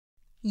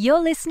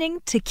You're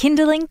listening to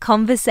Kindling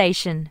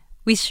Conversation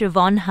with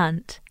Siobhan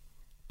Hunt,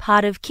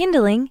 part of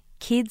Kindling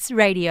Kids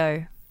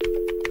Radio.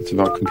 It's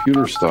about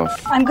computer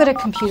stuff. I'm good at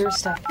computer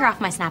stuff. You're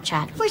off my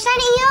Snapchat. We're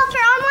signing you up for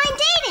online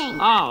dating.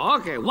 Oh,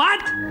 okay. What?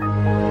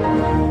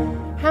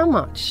 How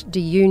much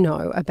do you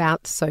know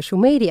about social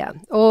media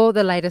or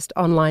the latest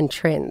online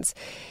trends?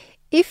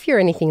 If you're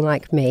anything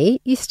like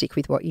me, you stick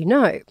with what you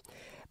know.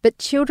 But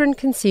children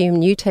consume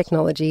new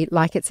technology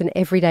like it's an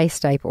everyday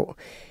staple.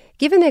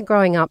 Given they're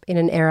growing up in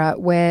an era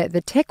where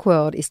the tech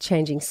world is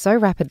changing so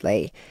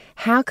rapidly,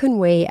 how can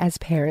we as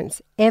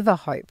parents ever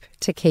hope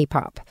to keep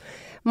up?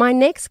 My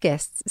next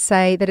guests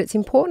say that it's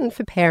important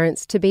for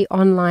parents to be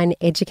online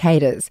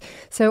educators.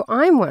 So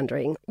I'm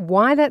wondering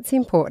why that's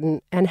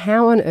important and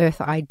how on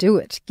earth I do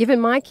it, given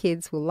my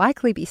kids will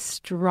likely be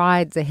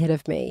strides ahead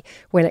of me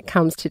when it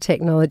comes to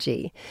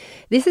technology.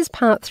 This is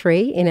part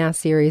 3 in our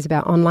series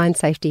about online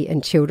safety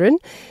and children.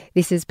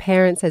 This is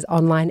Parents as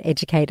Online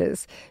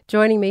Educators.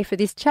 Joining me for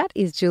this chat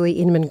is Julie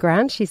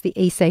Inman-Grant. She's the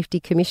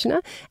eSafety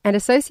Commissioner, and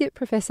Associate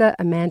Professor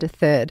Amanda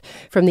Third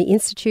from the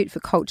Institute for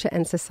Culture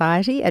and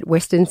Society at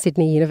Western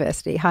Sydney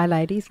University. Hi,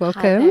 ladies.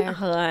 Welcome. Hi there.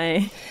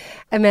 Hi.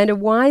 Amanda,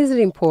 why is it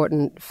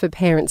important for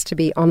parents to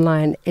be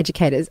online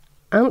educators?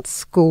 Aren't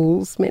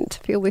schools meant to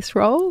fill this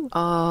role?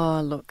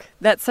 Oh, look,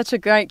 that's such a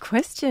great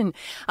question.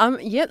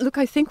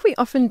 I think we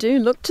often do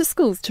look to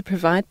schools to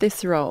provide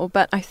this role,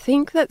 but I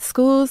think that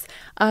schools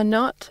are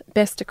not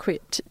best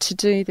equipped to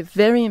do the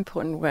very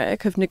important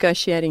work of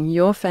negotiating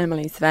your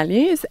family's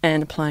values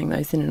and applying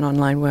those in an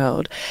online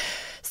world.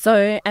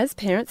 So as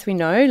parents, we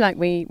know,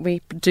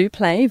 we do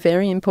play a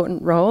very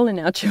important role in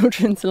our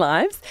children's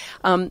lives.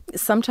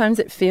 Sometimes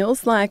it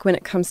feels like when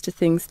it comes to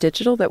things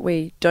digital that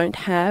we don't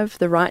have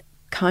the right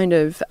kind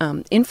of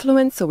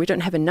influence, or we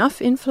don't have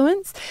enough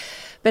influence.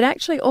 But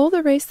actually all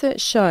the research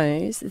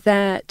shows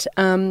that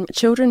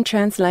children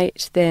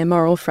translate their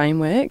moral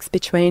frameworks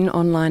between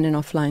online and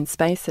offline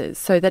spaces.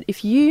 So that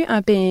if you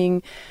are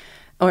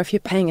if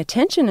you're paying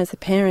attention as a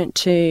parent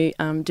to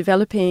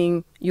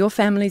developing your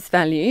family's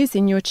values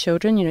in your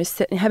children,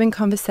 having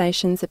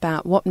conversations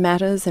about what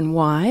matters and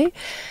why,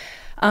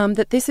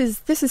 that this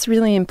is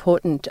really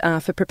important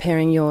for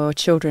preparing your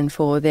children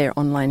for their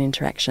online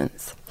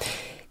interactions.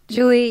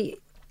 Julie,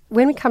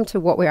 when we come to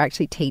what we're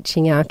actually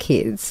teaching our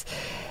kids,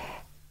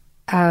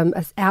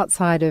 as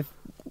outside of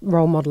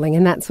role modelling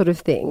and that sort of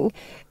thing,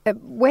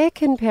 where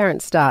can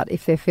parents start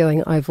if they're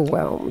feeling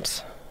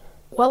overwhelmed?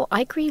 Well,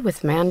 I agree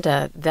with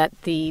Amanda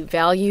that the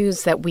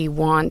values that we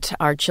want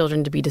our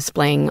children to be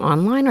displaying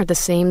online are the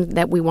same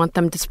that we want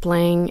them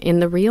displaying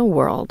in the real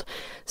world.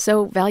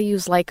 So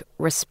values like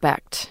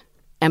respect,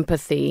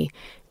 empathy,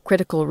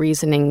 critical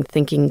reasoning,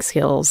 thinking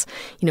skills,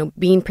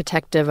 being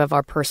protective of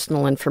our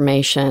personal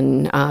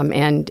information,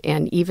 and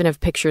even of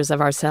pictures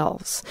of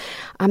ourselves.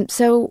 I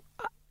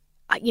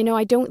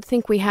don't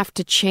think we have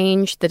to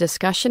change the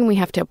discussion. We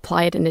have to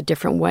apply it in a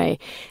different way.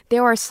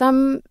 There are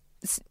some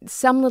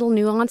little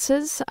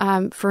nuances.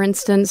 For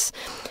instance,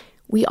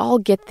 we all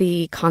get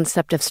the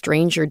concept of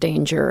stranger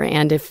danger,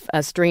 and if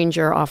a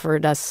stranger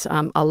offered us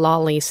a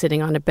lolly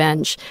sitting on a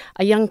bench,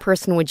 a young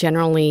person would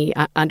generally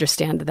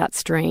understand that that's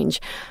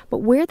strange. But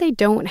where they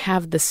don't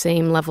have the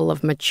same level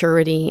of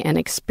maturity and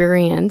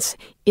experience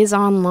is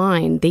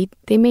online.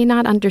 They may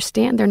not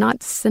understand. They're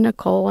not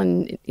cynical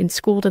and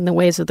schooled in the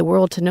ways of the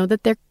world to know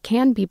that there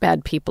can be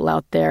bad people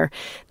out there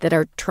that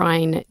are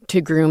trying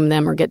to groom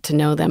them or get to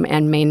know them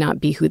and may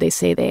not be who they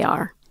say they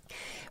are.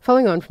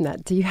 Following on from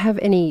that, do you have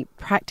any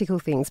practical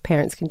things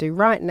parents can do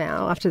right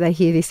now after they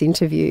hear this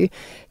interview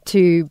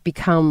to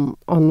become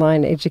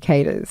online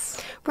educators?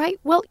 Right.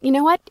 Well, you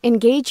know what?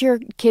 Engage your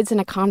kids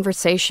in a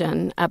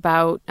conversation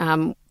about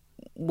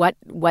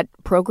what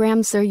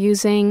programs they're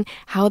using,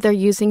 how they're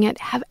using it.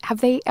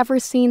 Have they ever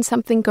seen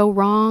something go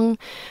wrong,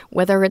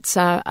 whether it's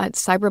a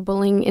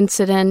cyberbullying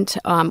incident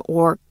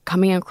or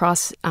coming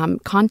across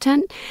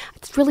content?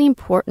 It's really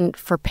important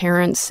for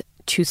parents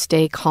to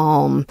stay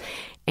calm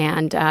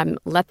and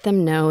let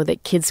them know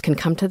that kids can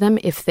come to them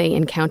if they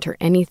encounter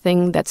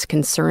anything that's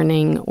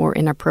concerning or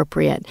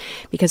inappropriate.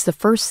 Because the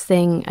first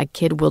thing a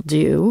kid will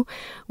do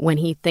when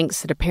he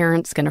thinks that a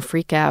parent's going to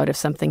freak out if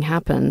something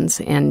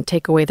happens and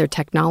take away their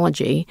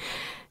technology,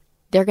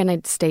 they're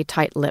going to stay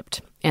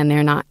tight-lipped and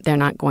they're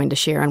not going to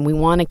share. And we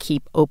want to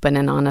keep open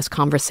and honest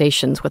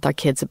conversations with our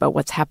kids about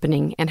what's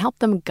happening and help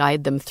them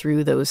guide them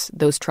through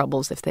those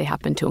troubles if they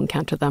happen to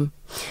encounter them.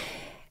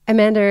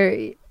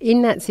 Amanda,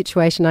 in that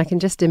situation, I can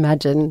just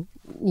imagine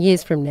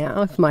years from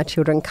now, if my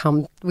children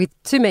come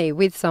to me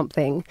with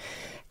something,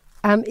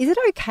 is it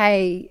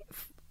okay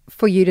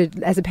for you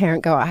to, as a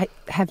parent, go, I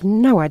have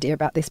no idea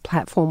about this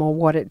platform or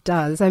what it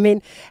does? I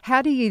mean,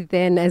 how do you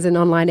then, as an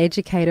online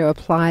educator,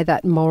 apply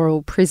that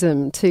moral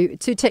prism to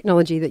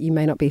technology that you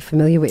may not be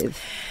familiar with?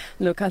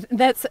 Look,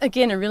 that's,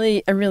 again, a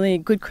really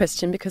good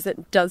question, because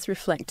it does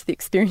reflect the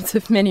experience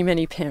of many,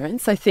 many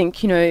parents. I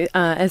think,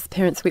 as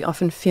parents, we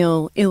often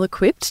feel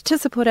ill-equipped to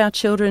support our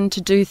children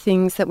to do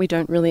things that we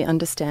don't really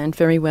understand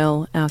very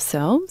well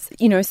ourselves.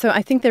 So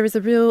I think there is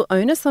a real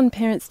onus on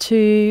parents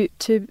to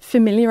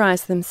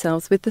familiarise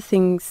themselves with the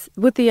things,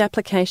 with the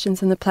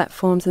applications and the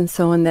platforms and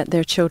so on that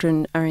their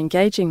children are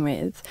engaging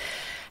with.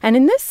 And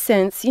in this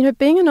sense,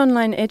 being an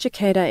online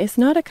educator is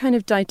not a kind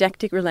of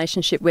didactic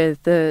relationship where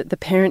the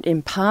parent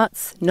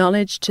imparts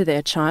knowledge to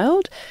their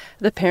child.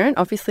 The parent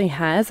obviously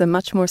has a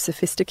much more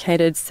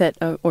sophisticated set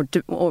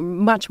or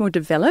much more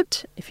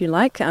developed, if you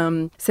like,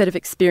 set of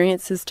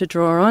experiences to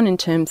draw on in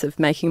terms of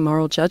making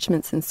moral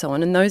judgments and so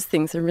on. And those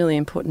things are really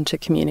important to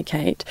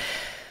communicate.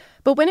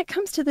 But when it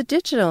comes to the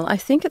digital, I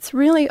think it's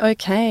really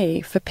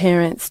okay for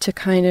parents to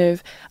kind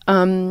of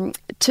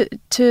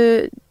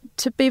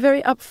to be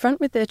very upfront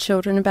with their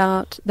children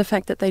about the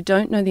fact that they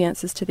don't know the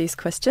answers to these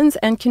questions,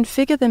 and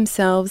configure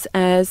themselves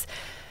as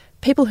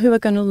people who are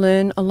going to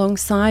learn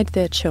alongside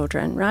their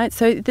children, right?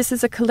 So this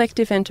is a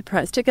collective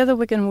enterprise. Together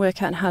we're going to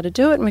work out how to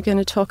do it, and we're going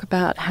to talk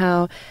about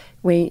how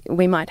we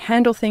might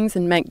handle things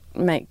and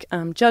make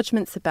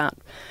judgments about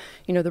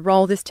the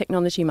role this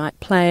technology might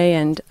play,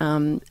 and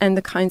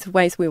the kinds of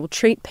ways we will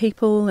treat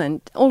people,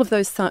 and all of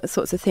those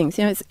sorts of things.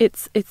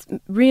 It's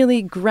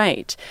really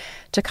great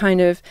to kind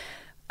of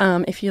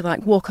if you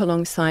like, walk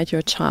alongside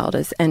your child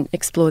and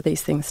explore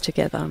these things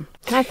together.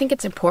 And I think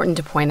it's important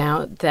to point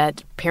out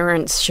that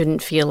parents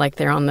shouldn't feel like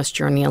they're on this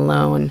journey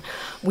alone.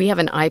 We have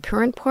an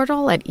iParent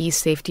portal at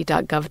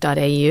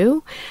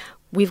eSafety.gov.au.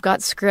 We've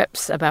got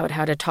scripts about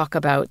how to talk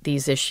about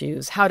these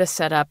issues, how to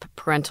set up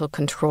parental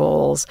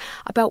controls,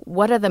 about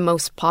what are the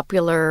most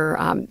popular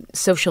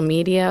social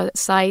media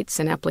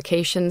sites and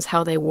applications,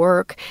 how they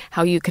work,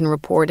 how you can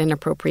report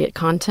inappropriate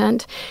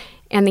content.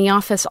 And the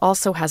office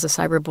also has a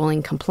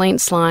cyberbullying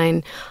complaints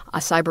line, a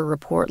cyber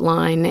report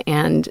line,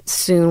 and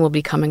soon we'll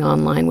be coming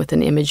online with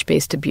an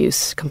image-based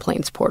abuse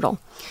complaints portal.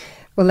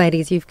 Well,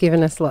 ladies, you've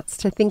given us lots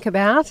to think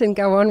about and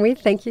go on with.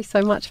 Thank you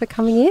so much for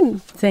coming in.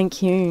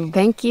 Thank you.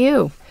 Thank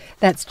you.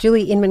 That's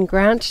Julie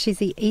Inman-Grant. She's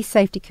the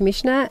eSafety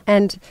Commissioner,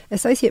 and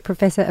Associate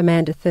Professor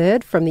Amanda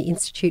Third from the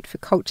Institute for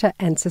Culture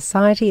and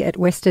Society at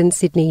Western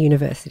Sydney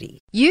University.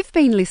 You've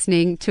been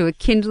listening to a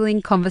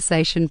Kindling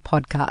Conversation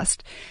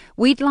podcast.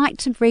 We'd like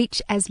to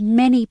reach as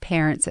many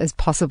parents as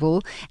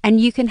possible, and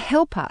you can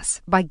help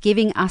us by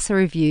giving us a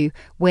review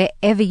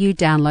wherever you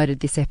downloaded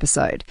this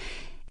episode.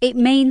 It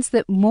means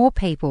that more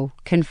people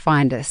can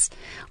find us.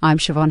 I'm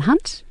Siobhan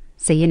Hunt.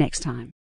 See you next time.